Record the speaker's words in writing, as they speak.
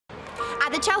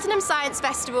At the Cheltenham Science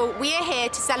Festival, we are here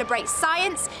to celebrate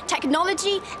science,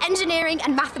 technology, engineering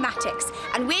and mathematics.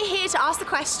 And we're here to ask the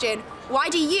question, why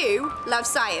do you love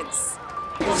science?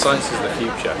 Science is the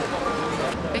future.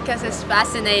 Because it's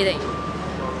fascinating.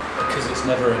 Because it's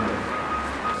never ending.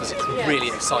 Because it's really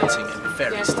exciting and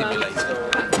very stimulating.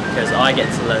 Because I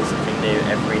get to learn something new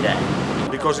every day.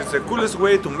 Because it's the coolest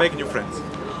way to make new friends.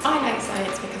 I like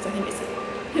science because I think it's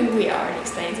who we are and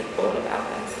explains all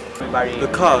about us.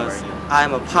 Because I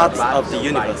am a part of the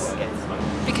universe.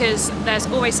 Because there's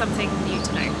always something new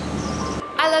to know.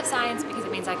 I love science because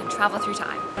it means I can travel through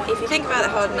time. If you think about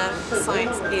it hard enough,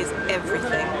 science is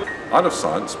everything. I love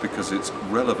science because it's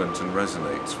relevant and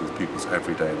resonates with people's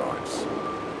everyday lives.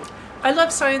 I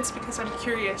love science because I'm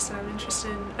curious and I'm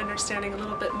interested in understanding a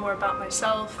little bit more about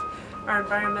myself, our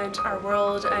environment, our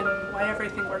world, and why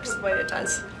everything works the way it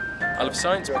does. I love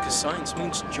science because science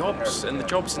means jobs, and the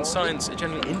jobs in science are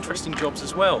generally interesting jobs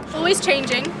as well. Always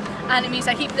changing, and it means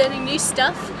I keep learning new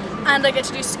stuff, and I get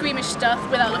to do squeamish stuff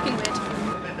without looking weird.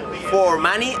 For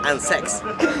money and sex. I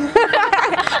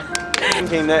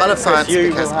love science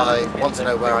because I want to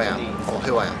know where I am, or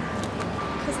who I am.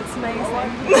 Because it's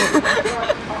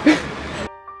amazing.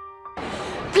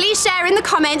 Please share in the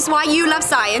comments why you love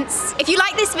science. If you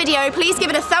like this video, please give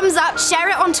it a thumbs up, share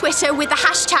it on Twitter with the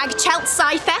hashtag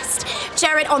CheltSciFest,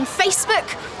 share it on Facebook,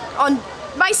 on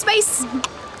MySpace,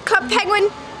 Club Penguin.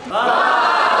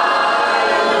 Bye.